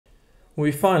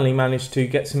We finally managed to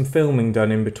get some filming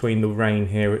done in between the rain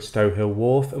here at Stowhill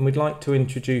Wharf, and we'd like to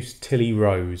introduce Tilly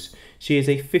Rose. She is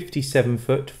a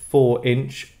 57-foot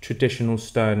 4-inch traditional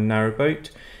stern narrowboat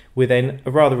with a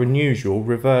rather unusual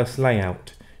reverse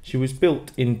layout. She was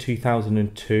built in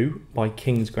 2002 by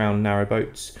Kingsground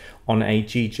narrowboats on a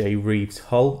GJ Reeves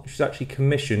hull. She was actually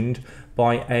commissioned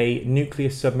by a nuclear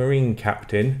submarine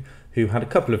captain who had a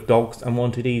couple of dogs and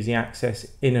wanted easy access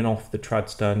in and off the trad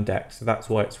stern deck, so that's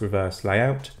why it's reverse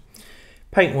layout.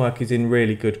 Paintwork is in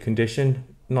really good condition,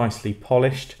 nicely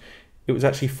polished. It was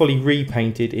actually fully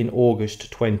repainted in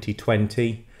August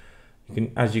 2020.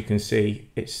 As you can see,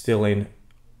 it's still in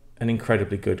an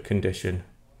incredibly good condition.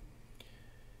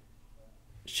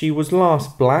 She was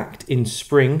last blacked in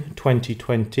spring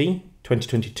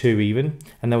 2022 even,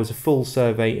 and there was a full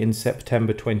survey in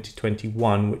September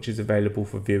 2021 which is available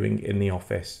for viewing in the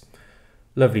office.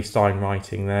 Lovely sign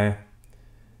writing there,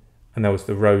 and there was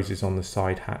the roses on the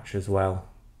side hatch as well.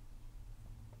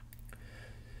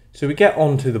 So we get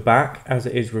onto the back as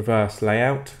it is reverse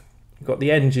layout. We've got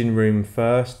the engine room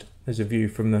first. There's a view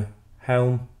from the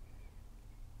helm.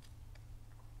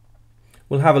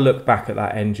 We'll have a look back at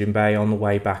that engine bay on the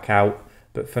way back out,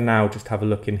 but for now just have a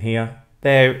look in here.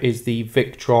 There is the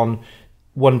Victron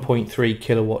 1.3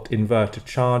 kilowatt inverter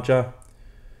charger,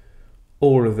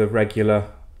 all of the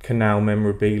regular canal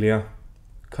memorabilia,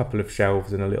 a couple of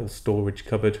shelves and a little storage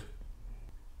cupboard.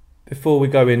 Before we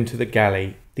go into the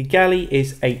galley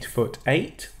is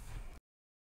 8'8".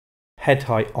 Head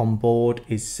height on board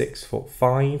is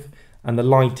 6'5", and the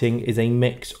lighting is a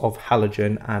mix of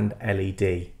halogen and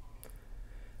LED.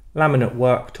 Laminate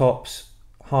worktops,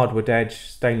 hardwood edge,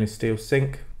 stainless steel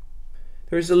sink.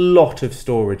 There is a lot of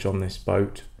storage on this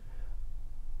boat.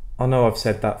 I know I've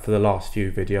said that for the last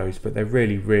few videos, but there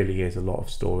really is a lot of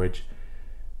storage.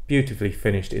 Beautifully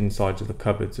finished insides of the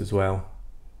cupboards as well.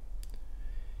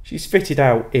 She's fitted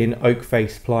out in oak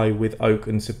face ply with oak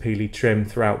and sapele trim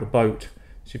throughout the boat,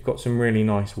 so you've got some really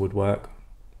nice woodwork.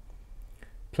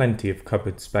 Plenty of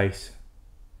cupboard space.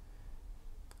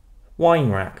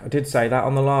 Wine rack, I did say that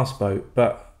on the last boat,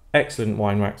 but excellent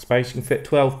wine rack space. You can fit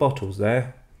 12 bottles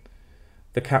there.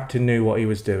 The captain knew what he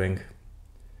was doing.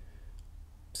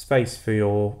 Space for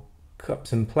your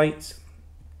cups and plates.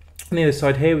 On the other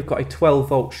side here we've got a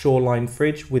 12-volt Shoreline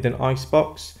fridge with an ice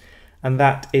box, and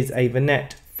that is a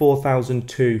Vanette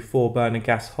 4002 4-burner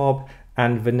gas hob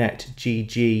and Vanette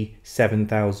GG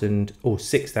 7000 or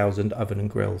 6000 oven and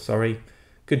grill, sorry.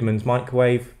 Goodman's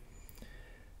microwave,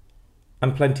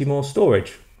 and plenty more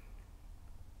storage.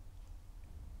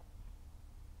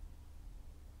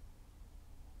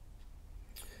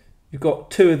 You've got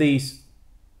two of these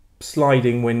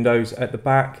sliding windows at the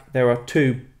back. There are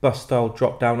two bus style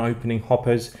drop down opening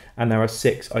hoppers, and there are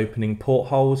 6 opening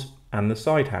portholes and the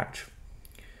side hatch.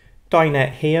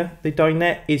 Dinette here. The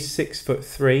dinette is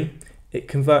 6'3". It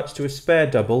converts to a spare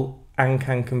double and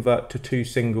can convert to 2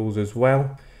 singles as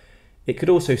well. It could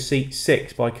also seat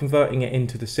 6 by converting it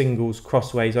into the singles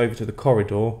crossways over to the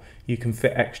corridor. You can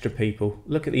fit extra people.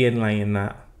 Look at the inlay in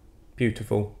that.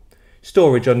 Beautiful.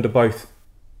 Storage under both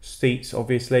seats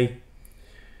obviously.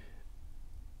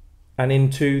 And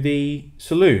into the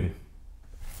saloon.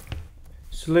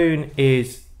 Saloon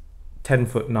is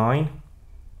 10'9".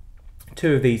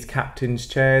 2 of these captain's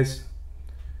chairs.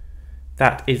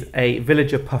 That is a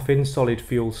Villager Puffin solid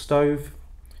fuel stove.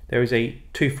 There is a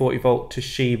 240 volt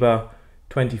Toshiba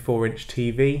 24-inch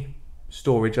TV,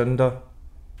 storage under.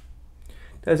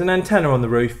 There's an antenna on the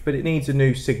roof, but it needs a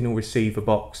new signal receiver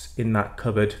box in that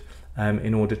cupboard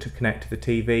in order to connect to the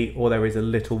TV, or there is a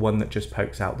little one that just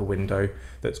pokes out the window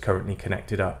that's currently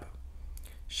connected up.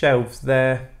 Shelves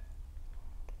there.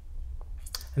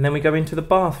 And then we go into the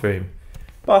bathroom.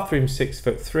 Bathroom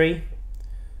 6'3".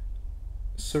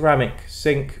 Ceramic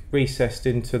sink recessed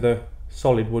into the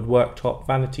solid wood worktop,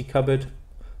 vanity cupboard,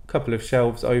 a couple of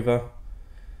shelves over,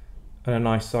 and a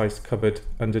nice sized cupboard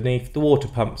underneath. The water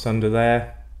pump's under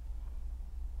there.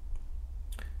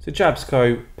 It's a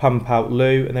Jabsco pump out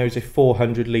loo, and there is a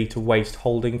 400 litre waste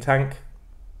holding tank.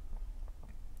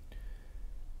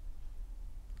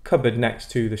 Cupboard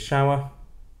next to the shower.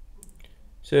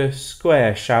 It's a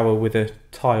square shower with a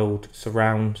tiled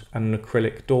surround and an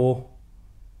acrylic door.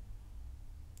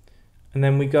 And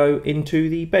then we go into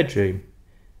the bedroom.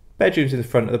 Bedroom's in the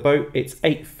front of the boat. It's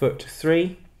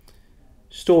 8'3".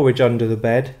 Storage under the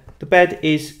bed. The bed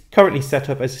is currently set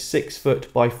up as a 6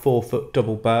 foot by 4 foot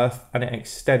double berth, and it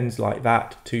extends like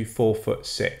that to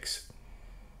 4'6".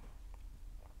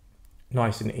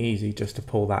 Nice and easy just to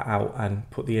pull that out and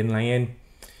put the inlay in.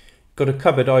 Got a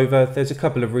cupboard over. There's a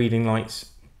couple of reading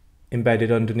lights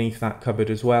embedded underneath that cupboard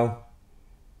as well.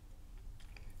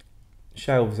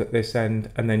 shelves at this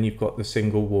end, and then you've got the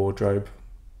single wardrobe.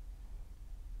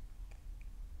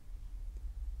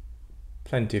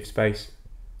 Plenty of space.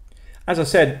 As I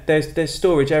said, there's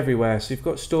storage everywhere. So you've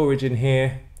got storage in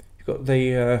here. You've got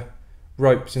the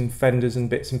ropes and fenders and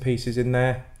bits and pieces in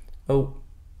there. Oh,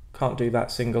 can't do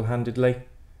that single-handedly.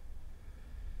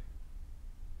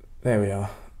 There we are.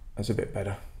 That's a bit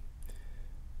better.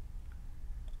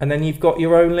 And then you've got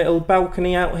your own little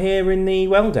balcony out here in the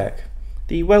well deck.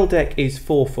 The well deck is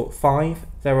 4'5".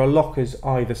 There are lockers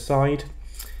either side.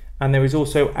 And there is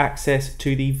also access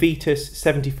to the Vetus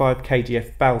 75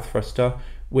 kgf bow thruster,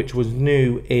 which was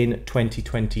new in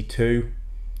 2022.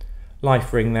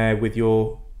 Life ring there with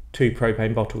your 2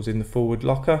 propane bottles in the forward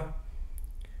locker.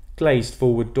 Glazed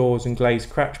forward doors and glazed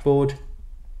cratchboard.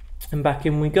 And back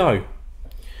in we go.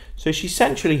 So she's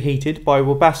centrally heated by a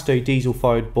Webasto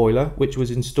diesel-fired boiler, which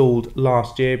was installed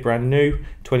last year, brand new,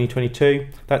 2022.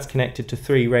 That's connected to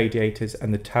 3 radiators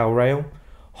and the towel rail.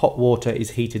 Hot water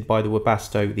is heated by the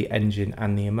Webasto, the engine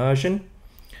and the immersion.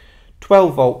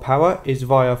 12 volt power is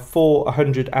via 4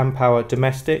 100 amp hour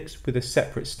domestics with a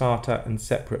separate starter and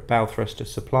separate bow thruster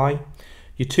supply.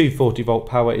 Your 240 volt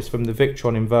power is from the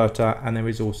Victron inverter, and there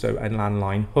is also a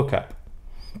landline hookup.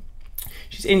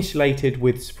 She's insulated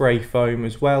with spray foam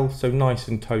as well, so nice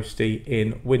and toasty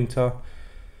in winter.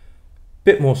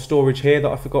 Bit more storage here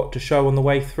that I forgot to show on the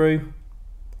way through.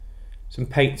 Some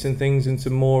paints and things and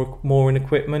some more in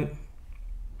equipment.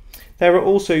 There are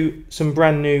also some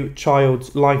brand new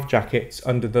child's life jackets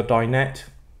under the dinette.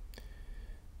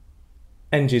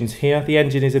 Engines here. The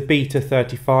engine is a Beta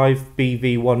 35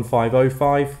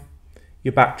 BV1505.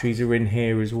 Your batteries are in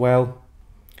here as well.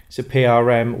 It's a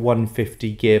PRM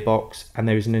 150 gearbox, and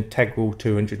there is an integral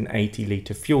 280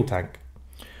 litre fuel tank.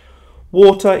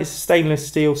 Water is a stainless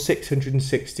steel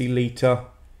 660 litre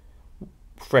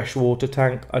fresh water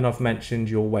tank, and I've mentioned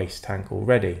your waste tank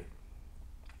already.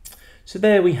 So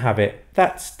there we have it.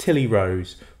 That's Tilly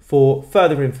Rose. For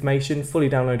further information, fully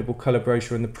downloadable colour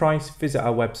brochure and the price, visit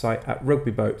our website at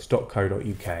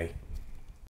rugbyboats.co.uk.